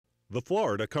The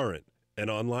Florida Current, an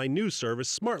online news service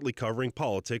smartly covering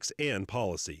politics and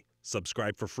policy.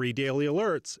 Subscribe for free daily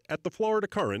alerts at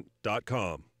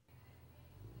thefloridacurrent.com.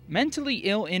 Mentally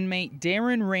ill inmate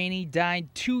Darren Rainey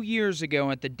died 2 years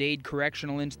ago at the Dade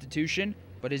Correctional Institution,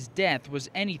 but his death was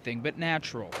anything but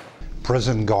natural.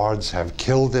 Prison guards have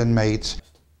killed inmates.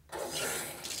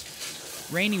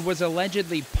 Rainey was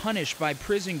allegedly punished by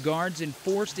prison guards and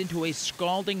forced into a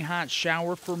scalding hot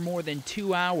shower for more than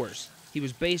 2 hours. He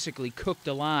was basically cooked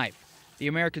alive. The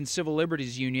American Civil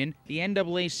Liberties Union, the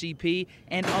NAACP,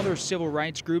 and other civil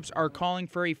rights groups are calling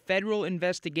for a federal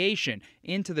investigation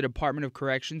into the Department of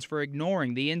Corrections for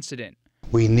ignoring the incident.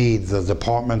 We need the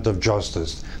Department of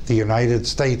Justice, the United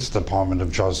States Department of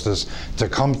Justice, to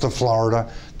come to Florida,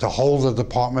 to hold the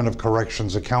Department of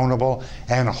Corrections accountable,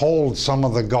 and hold some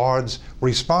of the guards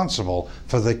responsible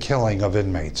for the killing of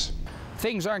inmates.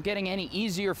 Things aren't getting any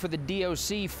easier for the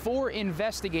DOC. 4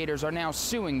 investigators are now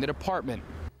suing the department.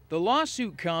 The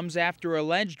lawsuit comes after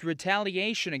alleged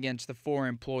retaliation against the 4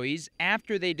 employees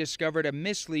after they discovered a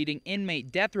misleading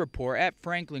inmate death report at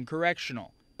Franklin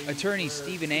Correctional. Attorney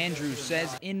Stephen Andrews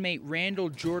says inmate Randall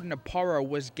Jordan Aparo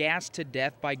was gassed to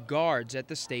death by guards at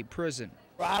the state prison.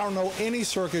 I don't know any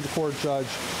circuit court judge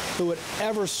who would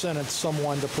ever sentence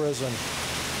someone to prison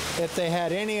if they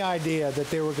had any idea that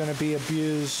they were going to be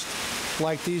abused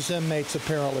like these inmates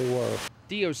apparently were.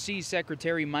 DOC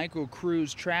Secretary Michael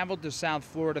Cruz traveled to South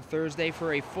Florida Thursday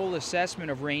for a full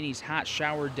assessment of Rainey's hot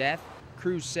shower death.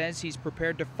 Cruz says he's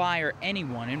prepared to fire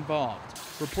anyone involved.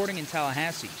 Reporting in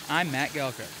Tallahassee, I'm Matt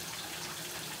Gelker.